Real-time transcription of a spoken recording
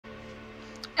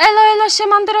Elo,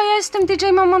 siemandero, ja jestem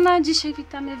DJ MAMONA. Dzisiaj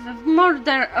witamy w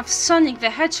Murder of Sonic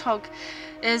the Hedgehog.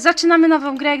 Zaczynamy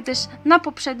nową grę, gdyż na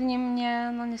poprzednim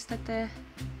nie, no niestety...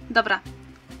 Dobra.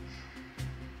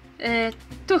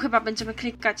 Tu chyba będziemy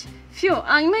klikać. Phew,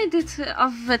 I made it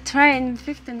off the train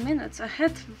 15 minutes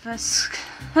ahead of the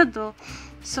schedule.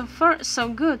 So far, so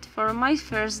good for my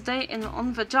first day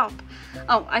on the job.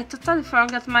 Oh, I totally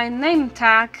forgot my name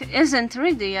tag isn't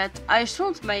ready yet. I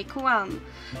should make one.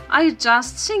 I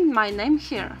just synced my name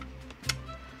here.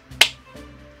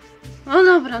 No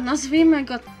dobra, nazwijmy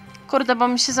go... Kurde, bo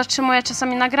mi się zatrzymuje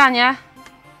czasami nagranie.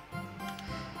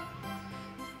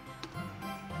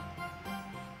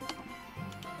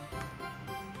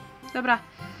 Dobra.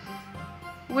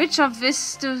 Which of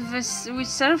these do we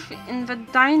serve in the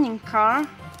dining car?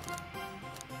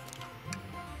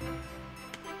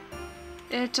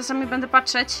 Czasami będę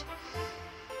patrzeć.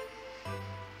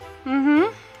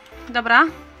 Dobra.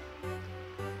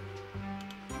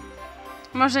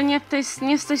 Może nie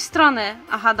z tej strony.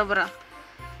 Aha, dobra.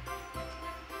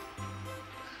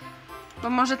 Bo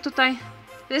może tutaj...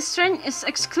 This train is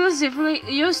exclusively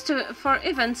used for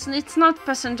events. It's not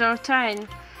passenger train.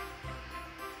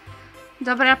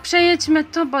 Dobra, przejedźmy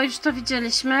to, bo już to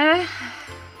widzieliśmy.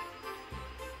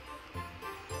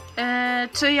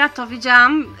 Czy ja to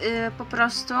widziałam po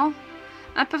prostu.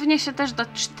 A pewnie się też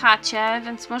doczytacie,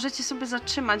 więc możecie sobie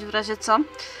zatrzymać w razie co.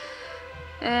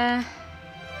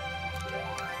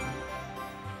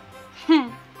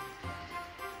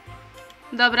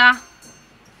 Dobra.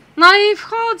 No i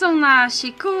wchodzą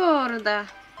nasi, kurde.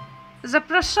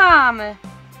 Zapraszamy.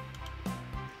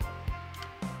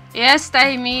 Jest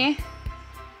Amy.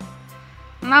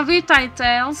 No witaj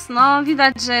Tails. No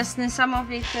widać, że jest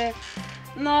niesamowity.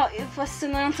 No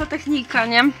fascynująca technika,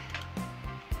 nie?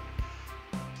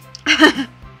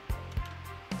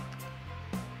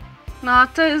 No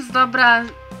to jest dobra.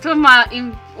 Tu ma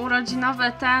im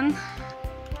urodzinowe ten.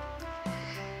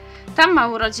 Tam ma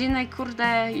urodziny,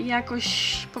 kurde,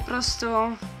 jakoś po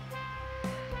prostu...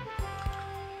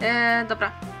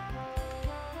 dobra.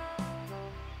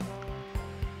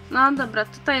 No dobra,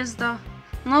 tutaj jest do...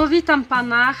 No witam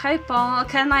pana, hej Paul,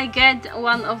 can I get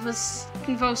one of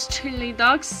those chili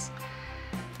dogs?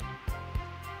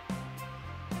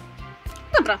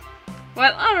 Dobra.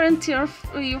 Well, aren't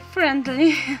you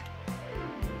friendly?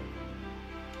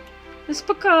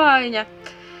 Spokojnie.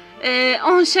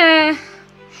 On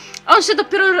się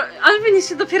dopiero... Alvin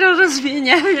się dopiero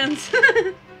rozwinie, więc...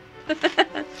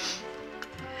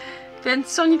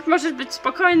 Więc Sonic może być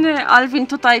spokojny, Alvin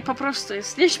tutaj po prostu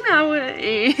jest nieśmiały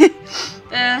i...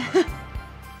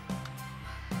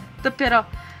 Dopiero...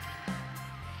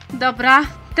 Dobra,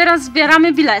 teraz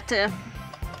zbieramy bilety.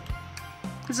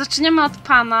 Zaczniemy od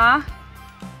pana.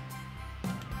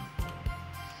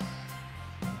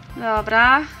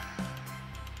 Dobra.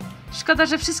 Szkoda,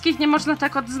 że wszystkich nie można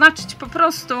tak odznaczyć po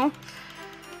prostu.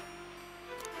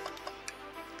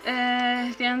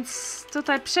 Więc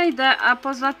tutaj przejdę, a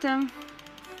poza tym...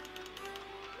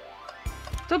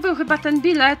 Tu był chyba ten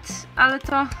bilet, ale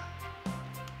to...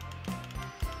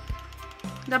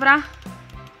 Dobra.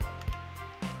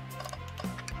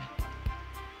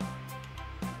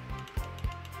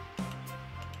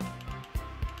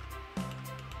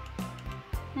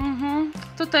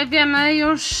 Tutaj wiemy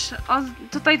już...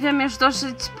 Tutaj wiemy już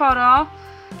dosyć sporo.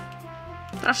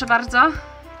 Proszę bardzo.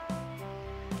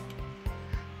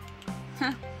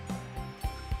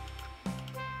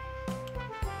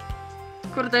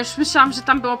 Kurde, już myślałam, że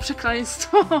tam było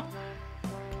przekleństwo.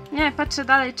 Nie, patrzę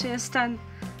dalej, czy jest ten.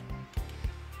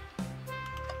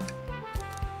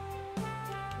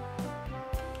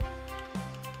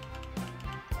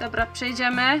 Dobra,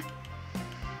 przejdziemy.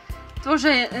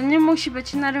 Dłużej, nie musi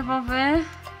być nerwowy.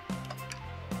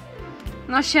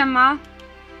 No siema.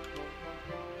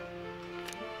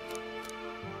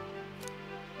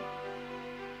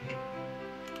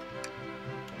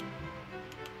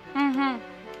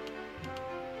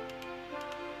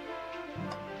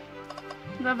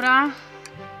 Dobra.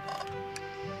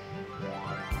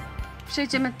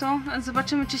 Przejdziemy tu.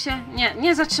 Zobaczymy, czy się...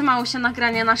 Nie zatrzymało się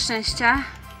nagranie na szczęście.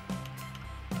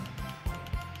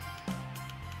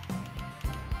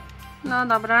 No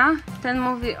dobra. Ten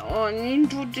mówi o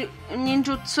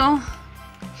ninjutsu.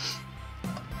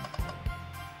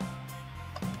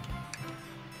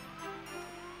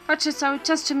 Patrzę cały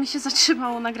czas, czy mi się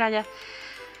zatrzymało nagranie.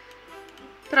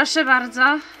 Proszę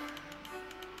bardzo.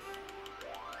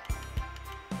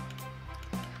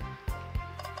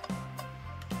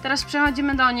 Teraz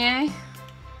przechodzimy do niej.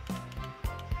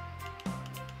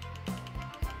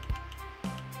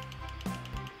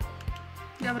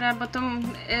 Dobra. wiecie, bo to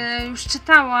już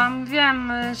czytałam,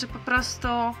 wiem, że po prostu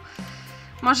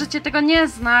możecie tego nie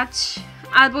znać,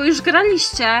 albo już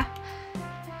graliście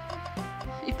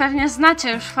i pewnie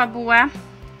znacie już fabułę,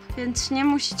 więc nie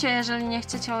musicie, jeżeli nie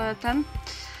chcecie ten.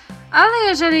 Ale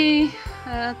jeżeli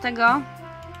tego,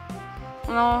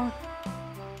 no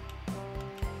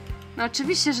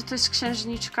oczywiście, że to jest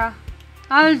księżniczka.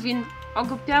 Alvin,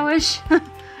 ogłupiałeś?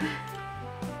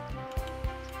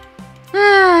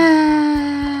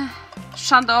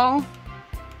 Shadow.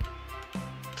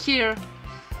 Kier.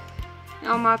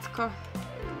 O matko.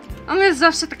 On jest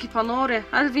zawsze taki ponury.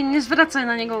 Alvin, nie zwracaj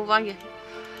na niego uwagi.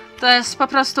 To jest po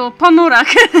prostu ponurak.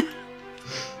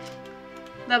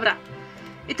 Dobra.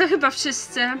 I to chyba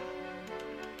wszyscy.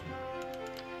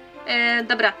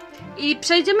 Dobra. I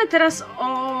przejdziemy teraz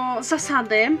o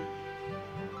zasady.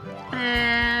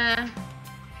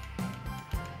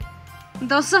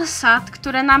 Do zasad,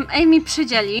 które nam Amy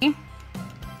przydzieli.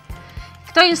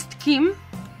 Kto jest kim?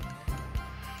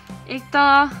 I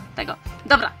kto tego.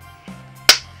 Dobra.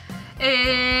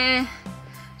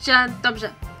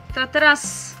 Dobrze. To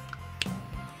teraz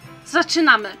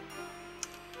zaczynamy.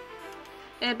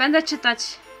 Będę czytać,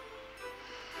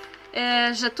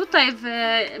 że tutaj w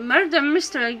Murder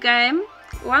Mystery Game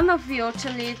one of you,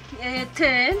 czyli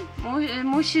ty,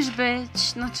 musisz być,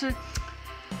 znaczy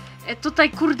tutaj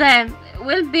kurde,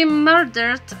 will be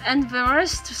murdered and the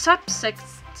rest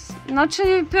subjects, no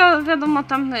czyli wiadomo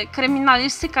tam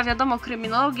kryminalistyka, wiadomo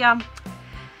kryminologia,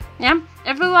 nie?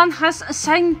 Everyone has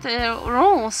assigned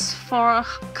rules for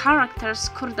characters,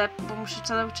 kurde, bo muszę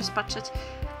cały czas patrzeć,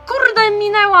 kurde,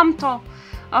 minęłam to,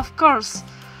 of course.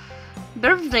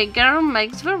 Birthday girl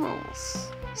makes the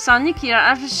rules. Sonic,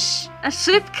 you're a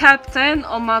ship captain.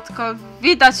 O matko,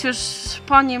 widać już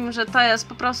po nim, że to jest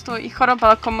po prostu i choroba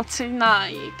lokomocyjna,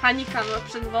 i panika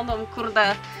przed wodą,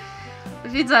 kurde.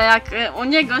 Widzę, jak u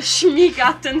niego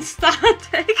śmiga ten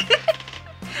statek.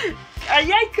 A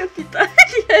ja,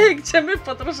 kapitanie, gdzie my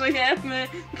podróżujemy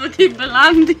do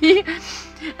Nibelandii.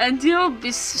 And you'll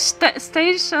be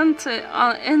stationed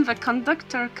in the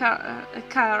conductor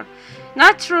car.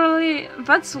 Naturally,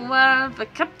 that's where the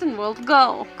captain will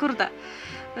go. Kurde.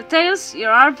 Tails, you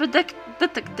are the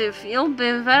detective. You'll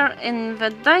be there in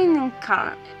the dining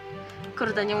car.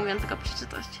 Kurde, nie umiem tego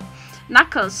przeczytać.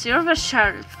 Knuckles, you're the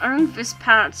sheriff. Earn these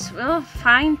parts. We'll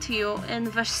find you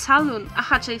in the saloon.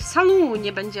 Aha, czyli w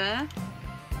salonie będzie.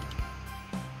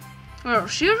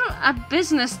 Rush, you're a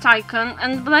business tycoon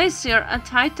and Blaze, you're a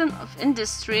titan of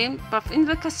industry, both in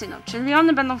the casino. Czyli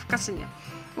one będą w kasynie.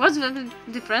 What's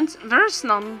the difference? There's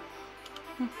none.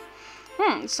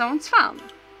 Sounds fun.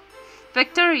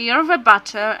 Victor, you're the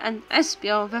butcher and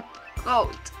Espio, the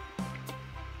goat.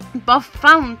 Both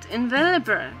found in the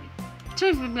library.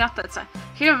 Czyli w bibliotece.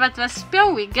 Here at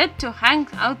Espio we get to hang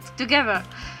out together.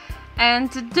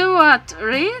 And do what?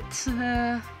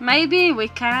 Read? Maybe we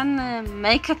can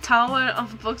make a tower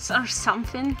of books or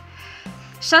something.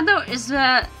 Shadow is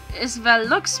the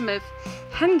locksmith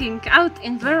hanging out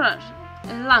in the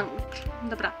lounge.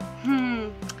 Dobra.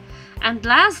 And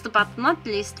last but not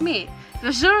least me,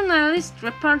 the journalist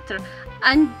reporter,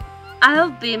 and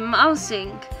I'll be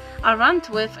mousing around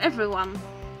with everyone.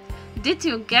 Did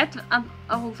you get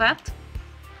all that?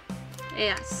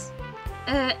 Yes.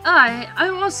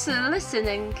 I was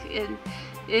listening.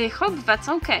 Hope that's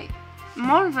okay.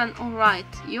 More than alright.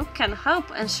 You can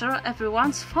help ensure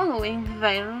everyone's following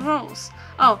their rules.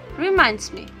 Oh,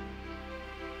 reminds me.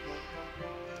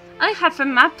 I have a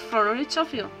map for each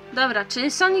of you. Dobra,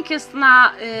 czyli Sonic jest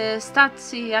na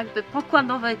stacji jakby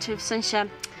pokładowej, czyli w sensie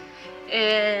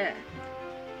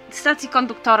stacji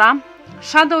konduktora.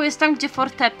 Shadow jest tam, gdzie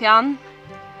fortepian.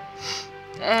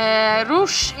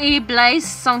 Rush i Blaze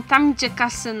są tam, gdzie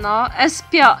kasyno.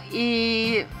 Espio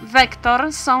i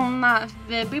Vector są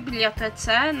w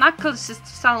bibliotece. Knuckles jest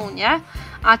w salonie,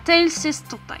 a Tails jest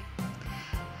tutaj.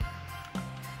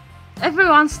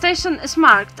 Everyone's station is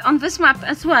marked on this map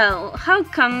as well. How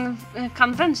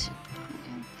convention.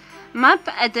 Map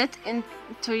added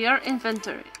into your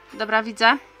inventory. Dobra,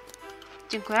 widzę.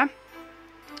 Dziękuję.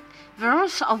 The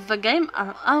rules of the game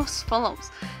are as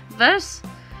follows. There's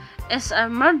is a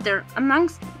murder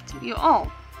amongst you all.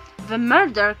 The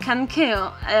murder can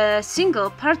kill a single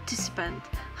participant.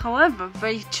 However,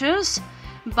 they choose,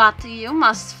 but you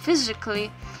must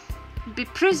physically be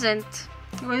present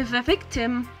with the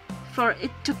victim for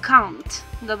it to count.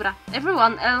 Dobra.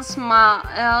 Everyone else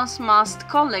must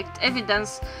collect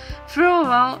evidence through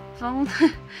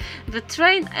the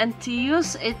train and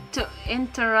use it to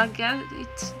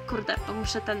interrogate. Kurde, bo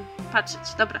muszę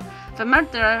patrzeć. Dobra. The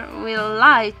murderer will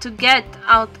lie to get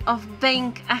out of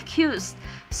being accused.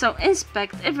 So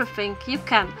inspect everything you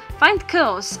can, find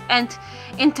clues and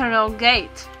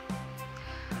interrogate.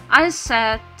 I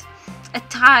set a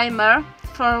timer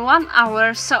for 1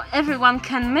 hour so everyone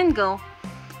can mingle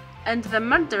and the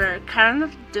murderer can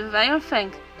do their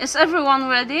thing. Is everyone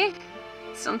ready?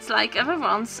 Sounds like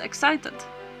everyone's excited.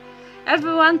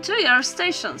 Everyone to your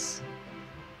stations.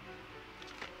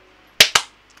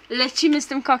 Lecimy z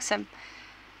tym koksem.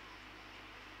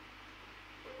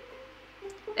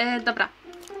 Dobra.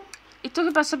 I tu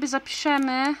chyba sobie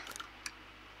zapiszemy.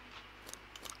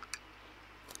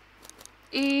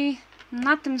 I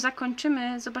na tym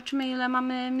zakończymy. Zobaczymy, ile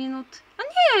mamy minut. A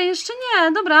nie, jeszcze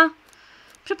nie. Dobra.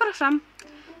 Przepraszam.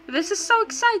 This is so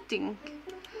exciting.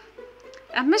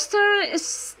 A mystery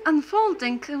is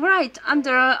unfolding right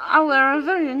under our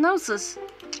very noses.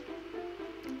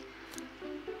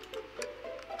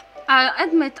 I'll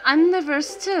admit I'm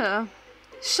nervous too.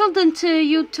 Shouldn't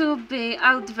you two be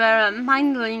out there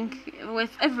mingling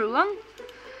with everyone?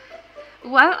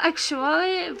 Well,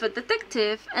 actually, the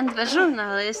detective and the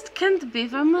journalist can't be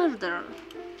the murderer.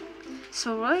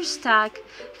 So we're stuck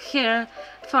here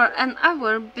for an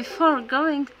hour before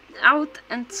going out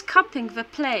and scoping the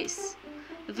place.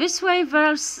 This way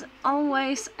there's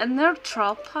always a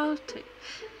neutral party.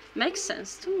 Makes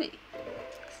sense to me.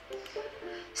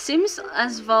 Seems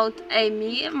as though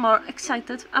Amy more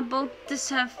excited about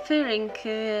deciphering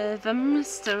the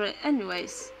mystery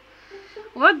anyways.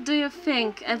 What do you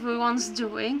think everyone's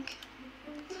doing?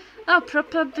 Oh,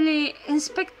 probably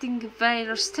inspecting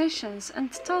their stations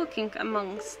and talking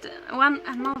amongst one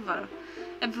another.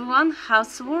 Everyone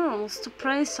has rules to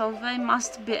play, so they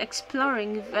must be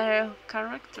exploring their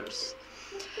characters.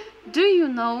 Do you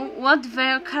know what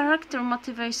their character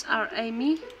motivations are,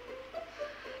 Amy?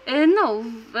 No,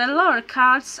 the lore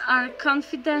cards are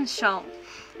confidential.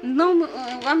 No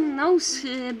one knows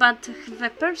but the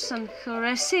person who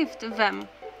received them.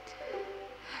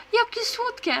 Jakie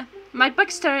słodkie! My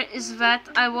backstory is that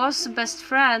I was best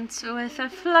friends with a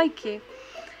flicky,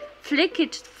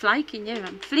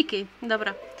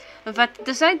 dobra, that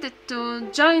decided to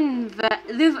join the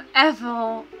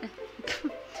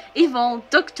evil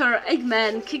Dr.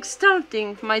 Eggman,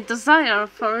 kickstarting my desire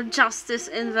for justice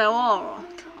in the world.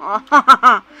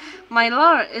 My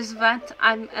lore is that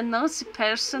I'm a nosy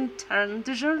person turned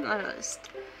journalist.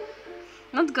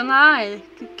 Not gonna lie,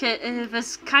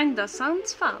 this kinda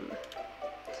sounds fun.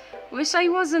 Wish I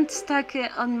wasn't stuck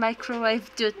on microwave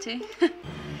duty.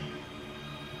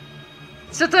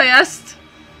 Co to jest?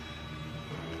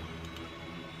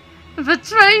 The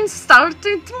train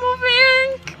started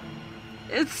moving!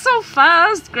 It's so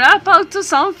fast, grab out to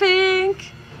something!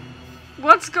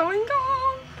 What's going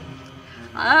on?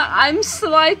 I'm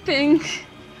swiping.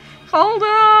 Hold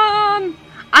on!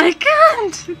 I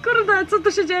can't! Kurde, co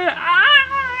tu się dzieje?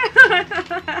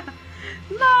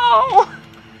 No!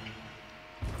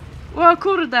 O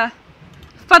kurde!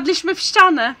 Wpadliśmy w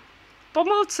ścianę!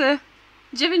 Pomocy!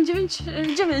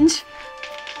 999!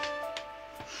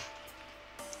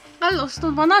 Halo,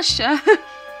 112!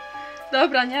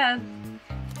 Dobra, nie.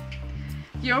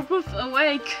 You're both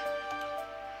awake.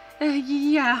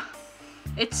 Yeah.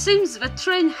 It seems the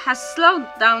train has slowed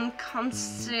down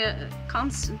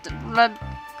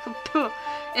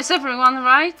Is everyone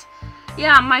right?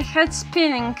 Yeah, my head's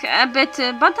spinning a bit,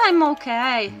 but I'm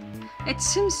okay. It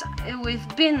seems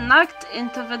we've been knocked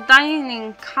into the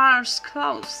dining car's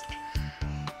closed.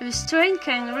 This train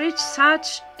can reach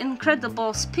such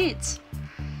incredible speeds.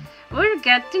 We're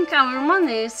getting our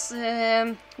money's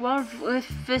worth with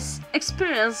this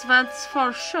experience, that's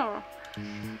for sure.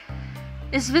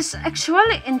 Is this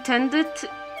actually intended?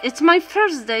 It's my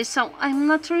first day, so I'm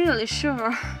not really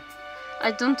sure.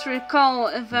 I don't recall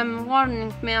them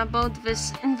warning me about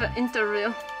this in the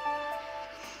interview.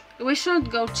 We should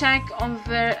go check on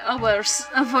the hours.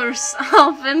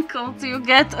 How then could you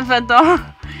get the door?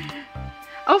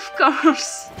 Of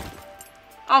course.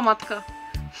 Oh matko.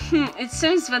 It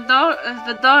seems the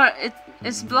door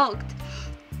is blocked.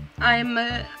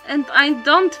 And I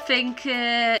don't think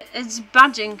it's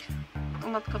budging. O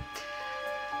matko.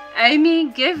 Amy,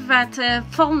 give that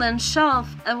fallen shelf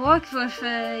a work with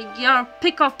your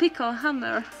pico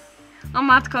hammer. O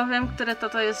matko, wiem, które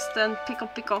to jest ten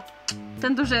pico.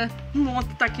 Ten duży młot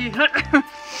taki.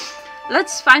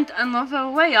 Let's find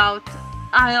another way out.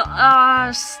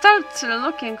 I'll start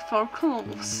looking for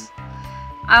clues.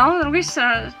 I'll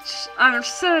research.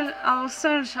 I'll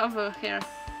search over here.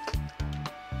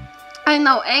 I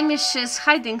know, Amy, she's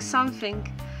hiding something.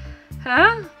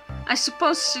 Huh? I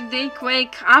suppose she did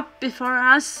wake up before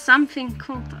us. Something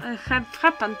could have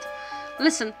happened.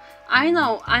 Listen, I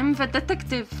know I'm the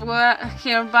detective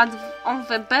here, but all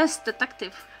the best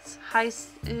detectives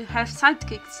have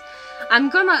sidekicks. I'm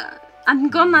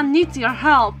gonna need your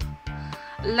help.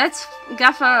 Let's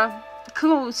gather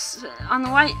clues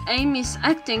on why Amy's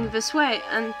acting this way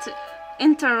and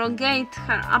interrogate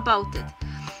her about it.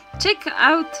 Check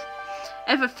out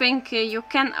everything you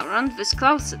can around this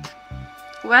closet.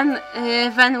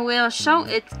 Then we'll show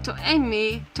it to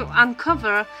Amy to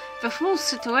uncover the full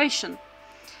situation.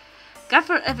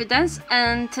 Gather evidence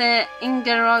and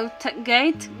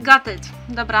interrogate. Got it.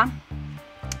 Dobra.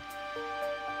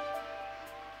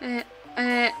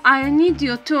 I need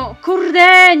you to...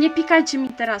 Kurde, nie pikajcie mi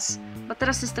teraz, bo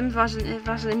teraz jestem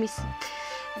ważny misji.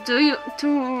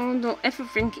 Do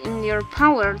everything in your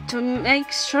power to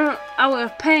make sure our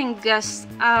paying guests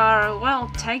are well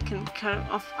taken care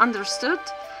of. Understood?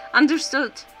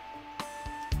 Understood.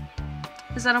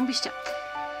 Zarąbiście.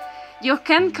 You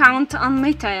can count on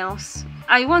me, Tails.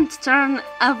 I won't turn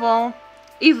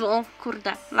evil,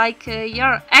 kurde, like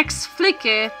your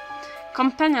ex-flicky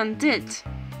companion did.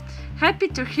 Happy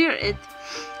to hear it.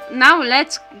 Now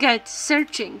let's get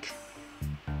searching.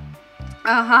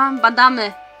 Aha,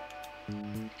 badamy.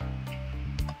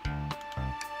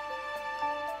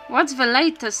 What's the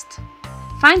latest?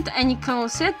 Find any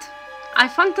clues yet? I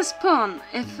found a spoon.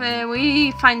 If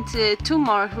we find 2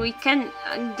 more, we can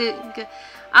dig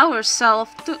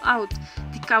ourselves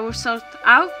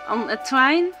out on a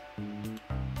train.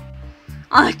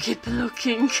 I keep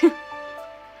looking.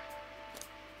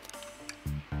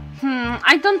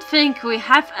 I don't think we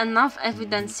have enough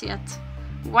evidence yet.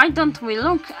 Why don't we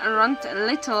look around a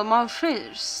little more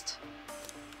first?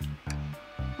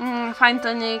 Find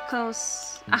any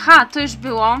clues. Aha, to już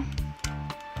było.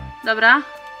 Dobra.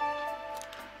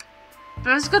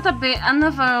 There's gotta be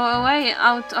another way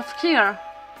out of here.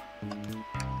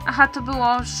 Aha, to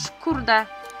było już, kurde.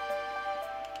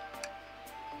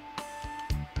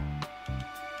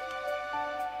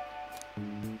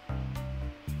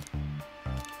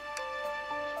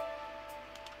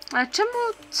 Ale czemu?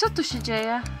 Co tu się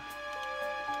dzieje?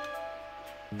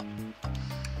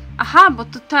 Aha, bo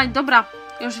tutaj, dobra,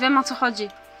 już wiem, o co chodzi.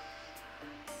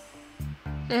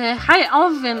 Hi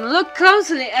Alvin, look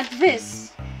closely at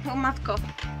this. O matko.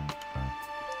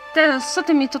 Teraz, co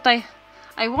ty mi tutaj...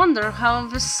 I wonder how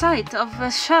the side of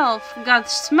the shelf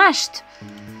got smashed.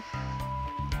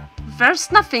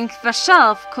 There's nothing the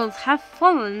shelf could have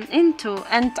fallen into,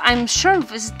 and I'm sure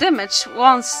this damage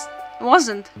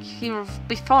wasn't here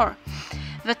before.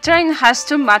 The train has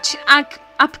too much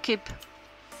upkeep.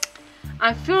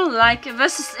 I feel like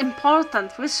this is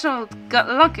important. We should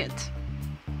lock it.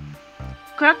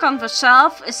 Crack on the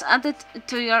shelf is added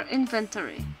to your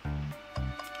inventory.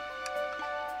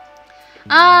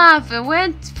 Ah, the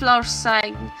wet floor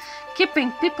sign.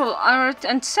 Keeping people alert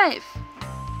and safe.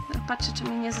 Patrzę, czy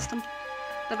mi nie zastąpi.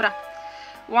 Dobra.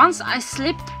 Once I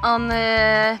slipped on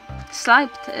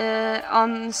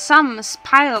some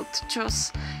spilled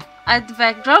juice at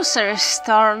the grocery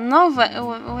store. No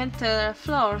wet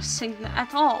floor sign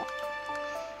at all.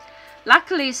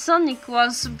 Luckily, Sonic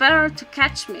was there to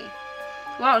catch me.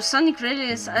 Wow, Sonic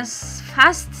really is as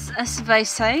fast as they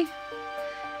say.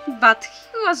 But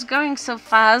he was going so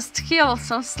fast, he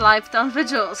also slipped on the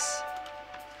juice.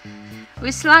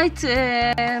 We slid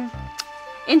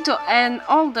into an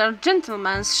older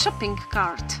gentleman's shopping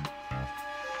cart.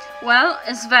 Well,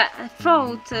 is the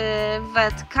thought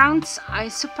that counts, I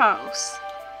suppose.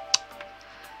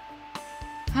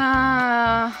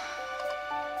 A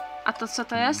to co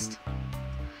to jest?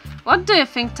 What do you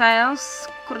think, Tails?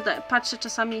 Kurde, patrzę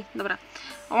czasami. Dobra.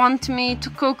 Want me to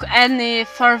cook any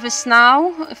for this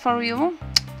now? For you?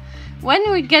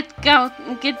 When we get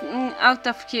out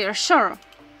of here, sure.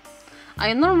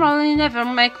 I normally never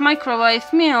make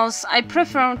microwave meals. I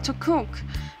prefer to cook.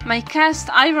 My cast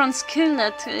iron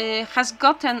skillet has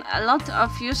gotten a lot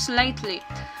of use lately.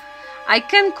 I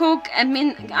can cook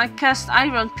a cast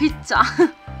iron pizza.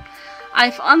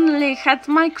 I've only had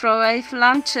microwave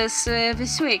lunches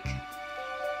this week.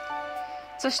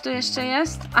 Coś tu jeszcze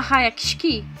jest? Aha, jakiś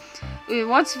kij.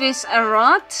 What's this, a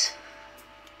rod?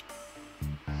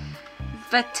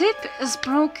 The tip is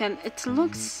broken. It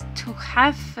looks to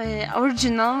have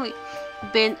originally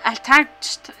been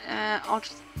attached or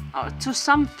to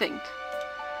something.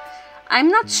 I'm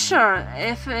not sure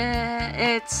if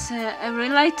it's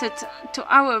related to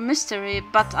our mystery,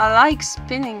 but I like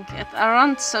spinning it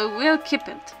around, so we'll keep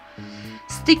it.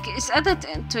 Stick is added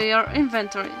into your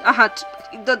inventory. Aha,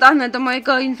 dodane do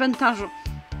mojego inwentarzu.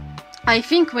 I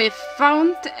think we've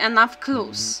found enough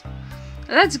clues.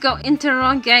 Let's go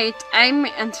interrogate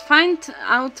Amy and find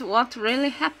out what really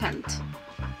happened.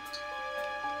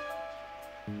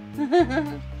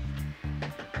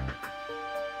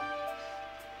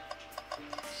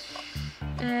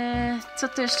 Co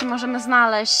tu jeszcze możemy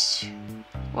znaleźć?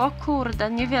 O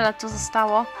kurde, niewiele tu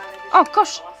zostało. O,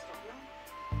 kosz!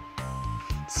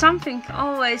 Something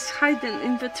always hidden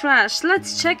in the trash.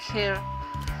 Let's check here.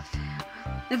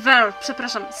 There,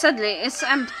 przepraszam. Sadly, it's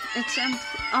empty.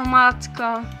 O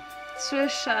matko.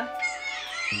 Słyszę.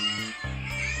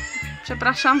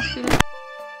 Przepraszam, chwilę.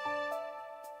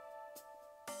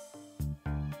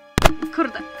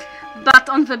 Kurde. But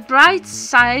on the bright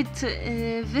side,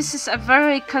 this is a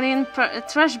very clean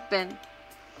trash bin.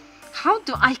 How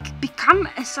do I become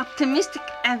as optimistic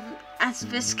as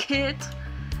this kid?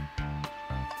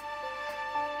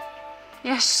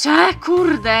 Jeszcze,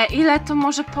 kurde, ile to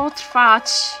może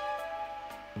potrwać?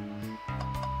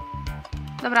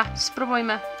 Dobra,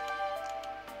 spróbujmy.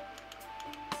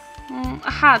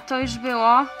 Aha, to już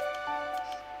było.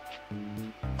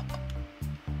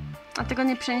 A tego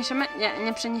nie przeniesiemy? Nie,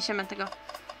 nie przeniesiemy tego.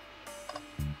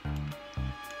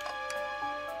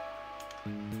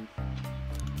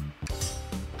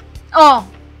 O!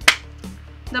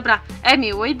 Dobra,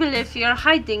 Amy, we believe you're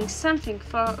hiding something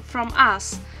from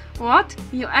us. What?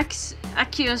 You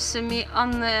accuse me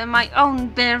on my own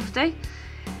birthday?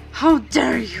 How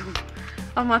dare you!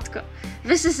 Oh matko,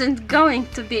 this isn't going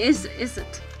to be easy, is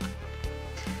it?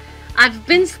 I've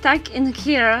been stuck in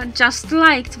here just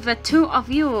like the two of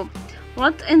you.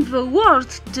 What in the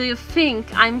world do you think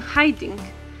I'm hiding?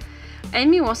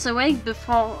 Amy was awake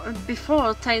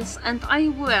before Tails and I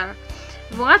were.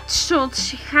 What should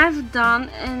she have done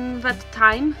in that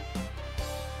time?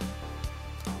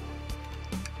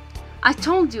 I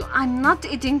told you I'm not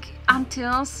eating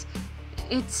until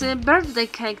it's birthday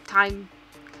cake time.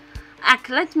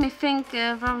 Let me think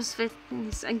those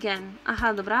things again.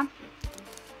 Aha, dobra.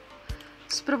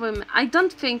 Spróbujmy. I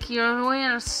don't think you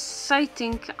were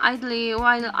sitting idly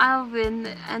while Alvin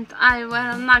and I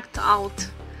were knocked out.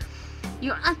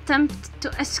 You attempt to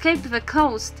escape the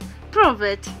coast. Prove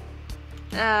it.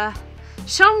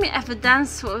 Show me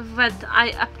evidence that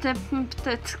I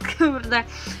attempted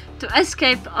to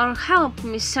escape or help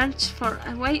me search for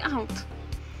a way out.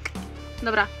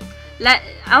 Dobra.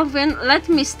 Alvin, let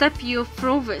me step you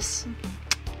through this.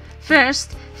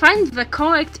 First, find the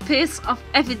correct piece of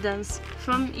evidence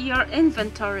from your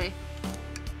inventory.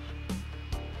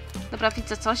 Dobra,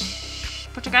 widzę coś.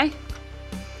 Poczekaj.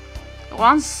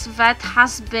 Once that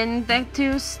has been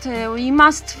deduced, we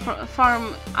must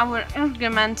form our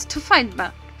argument to fight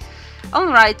back.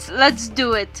 Alright, let's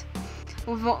do it.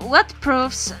 What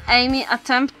proves Amy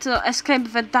attempt to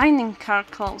escape the dining car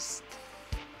closed?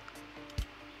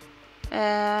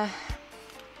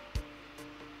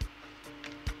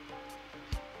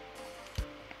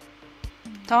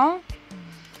 To?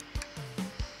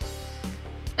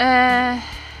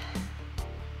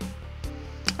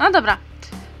 No dobra.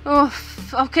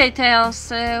 Okay,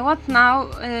 Tails. What now?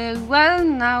 Well,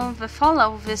 now the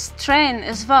follow this train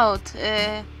is vote.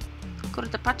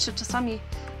 Kurde, patrzę czasami.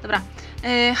 Dobra.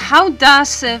 How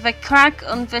does the crack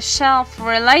on the shelf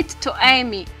relate to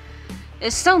Amy?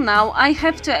 So now I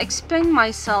have to explain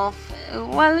myself.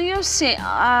 Well, you see,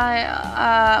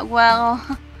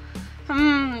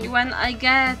 when I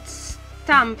get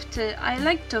stumped, I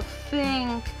like to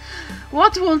think,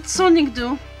 what would Sonic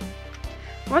do?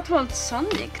 What would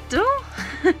Sonic do?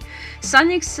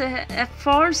 Sonic's a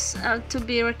force to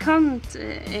be reckoned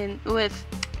with.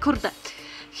 Kurde.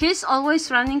 He's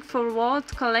always running forward,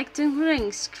 collecting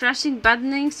rings, crashing bad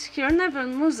things, he never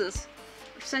loses.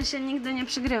 W sensie nigdy nie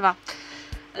przegrywa.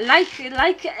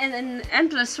 Like an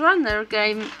endless runner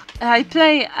game, I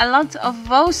play a lot of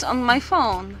those on my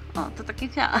phone. O, to tak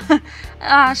jak ja.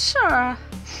 Sure,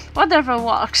 whatever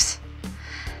works.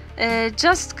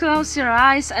 Just close your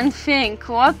eyes and think,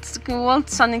 what would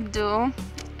Sonic do?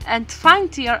 And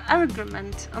find your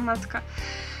argument. O matka.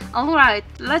 Alright,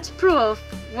 let's prove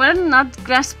we're not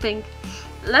grasping.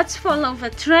 Let's follow the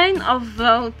train of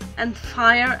vote and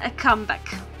fire a comeback.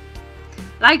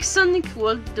 Like Sonic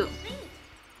would do.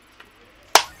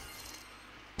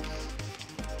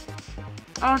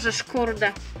 O, żeż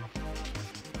kurde.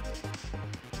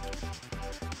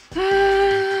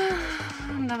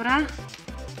 Dobra.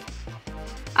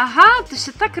 Aha, to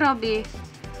się tak robi.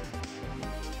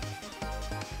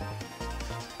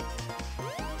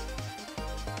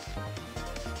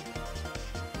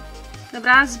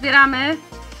 Dobra, zbieramy.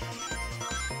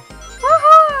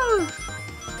 Woohoo!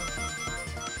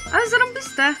 Ale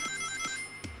zarąbiste.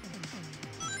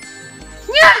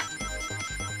 Nie!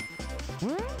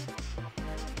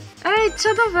 Ej,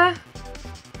 czadowe.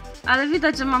 Ale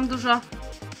widać, że mam dużo.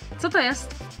 Co to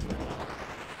jest?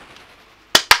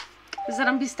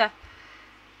 Zarąbiste.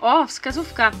 O,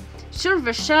 wskazówka. Sure,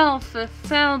 the shelf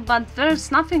fell, but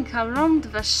there's nothing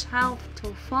around the shelf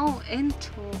to fall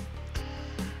into.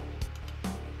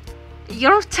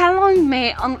 You're telling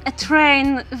me on a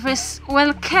train this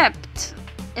well kept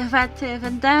that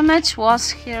the damage was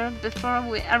here before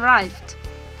we arrived.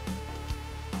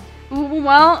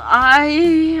 Well,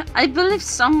 I believe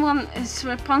someone is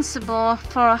responsible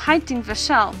for hiding the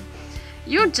shelf.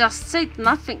 You just said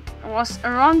nothing was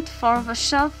around for the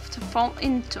shelf to fall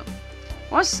into.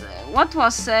 What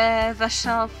was the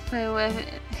shelf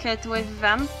hit with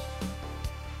them?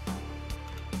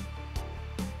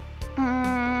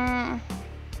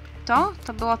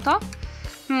 To było to?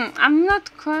 I'm not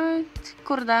quite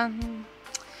kurde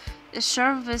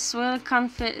sure this will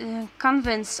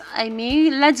convince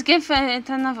Amy. Let's give it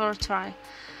another try.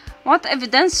 What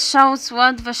evidence shows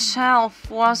what the shelf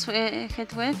was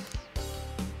hit with?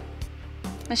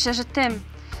 Myślę, że tym.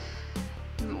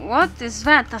 What is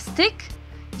that? A stick?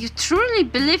 You truly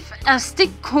believe a stick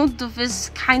could do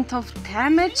this kind of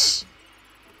damage?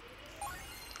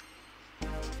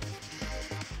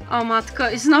 O matko,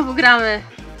 i znowu gramy.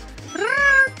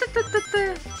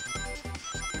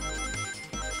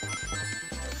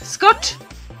 Skocz!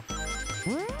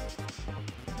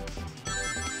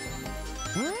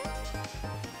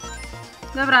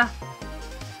 Dobra.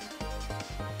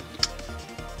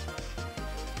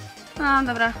 No,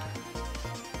 dobra.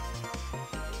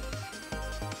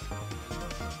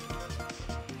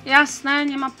 Jasne,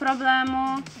 nie ma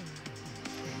problemu.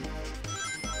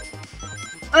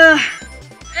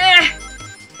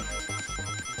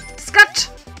 Skacz!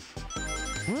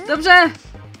 Dobrze!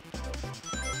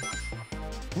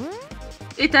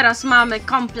 I teraz mamy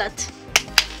komplet.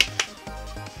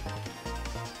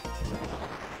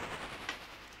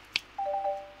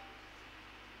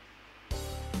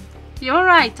 You're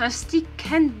right, a stick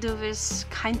can't do this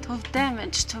kind of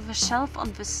damage to the shelf on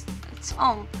its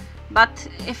own. But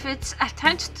if it's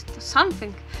attached to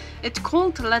something, it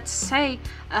could, let's say,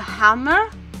 a hammer?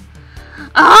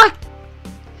 Ah!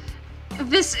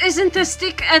 This isn't a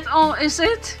stick at all, is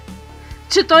it?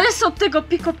 Czy to jest od tego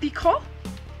piko?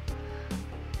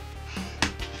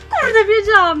 Kurde,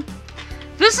 wiedziałam!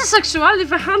 This is actually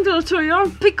the handle to your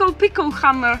piko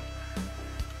hammer.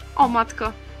 O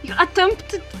matko. You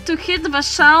attempted to hit the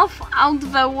shelf out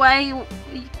the way,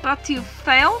 but you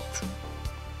failed?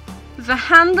 The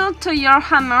handle to your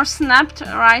hammer snapped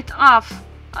right off.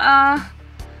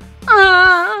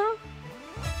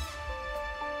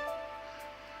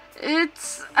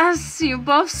 It's as you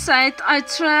both said, I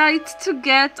tried to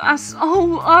get us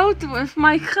all out with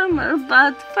my hammer,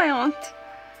 but failed.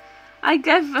 I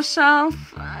gave the shelf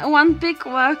one big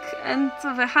whack and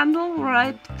the handle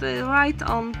ripped right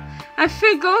on. I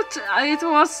figured it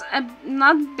was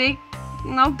no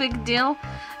big deal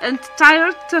and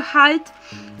tried to hide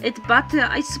it, but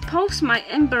I suppose my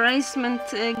embarrassment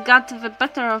got the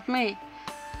better of me.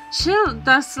 She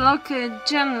does look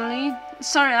genuinely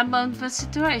sorry about the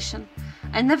situation.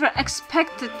 I never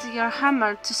expected your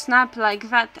hammer to snap like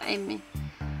that, Amy.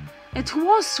 It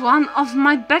was one of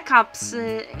my backups.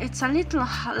 It's a little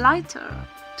lighter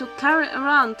to carry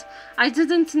around. I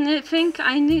didn't think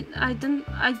I didn't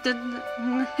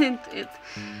need it.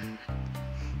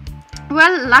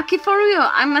 Well, lucky for you,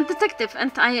 I'm a detective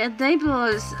and I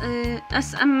dabble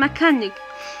as a mechanic.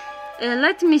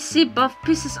 Let me see both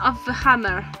pieces of the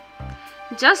hammer.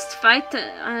 Just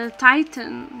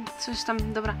tighten coś tam,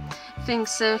 dobra.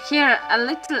 Things here, a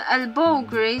little elbow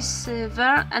grease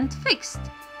there and fixed.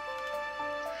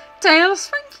 Tails,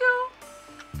 thank you.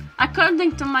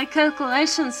 According to my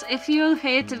calculations, if you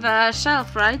hit the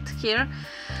shelf right here,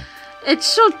 it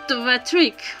should do the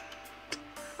trick.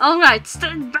 Alright,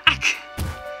 stand back.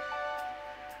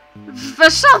 The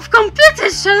shelf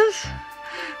competition!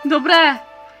 Dobre,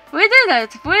 we did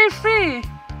it, we're free.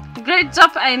 Great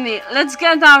job, Amy. Let's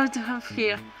get out of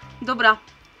here. Dobra,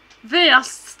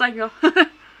 wyjazd z tego.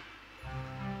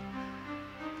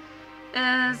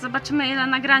 Zobaczymy, ile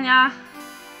nagrania.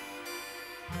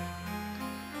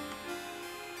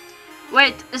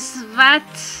 Wait, is that...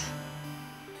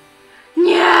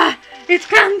 Nie! It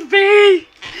can't be!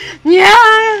 Nie!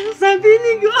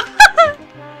 Zabili go!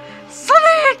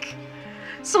 Sonic!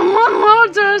 Someone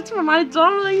murdered my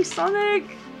darling Sonic!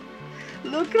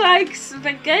 Look like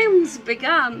the game's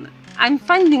begun. I'm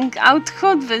finding out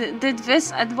who did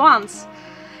this at once.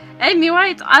 Amy,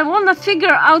 wait, I wanna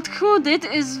figure out who did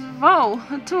is vow.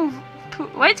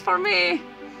 Wait for me.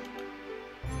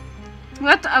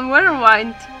 What a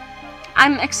whirlwind.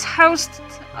 I'm exhausted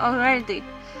already.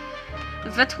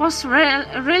 That was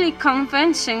really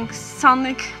convincing,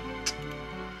 Sonic.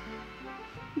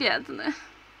 Biedny.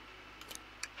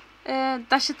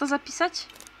 Da się to zapisać?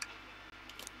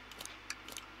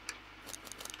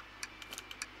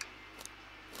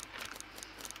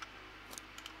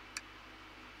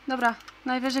 Dobra,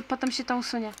 najwyżej potem się to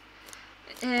usunie.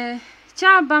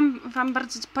 Chciałabym wam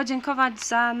bardzo podziękować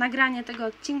za nagranie tego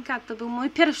odcinka. To był mój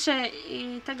pierwszy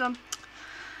i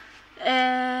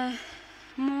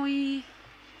mój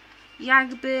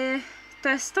jakby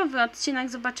testowy odcinek.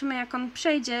 Zobaczymy, jak on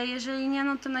przejdzie. Jeżeli nie,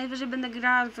 no to najwyżej będę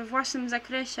grała we własnym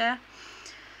zakresie.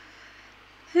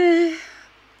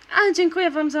 Ale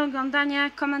dziękuję wam za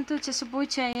oglądanie. Komentujcie,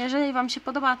 subujcie. Jeżeli wam się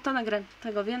podoba, to nagram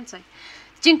tego więcej.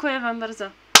 Dziękuję wam bardzo.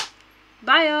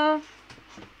 Bajo!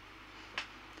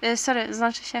 Sorry,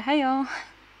 znaczy się hejo.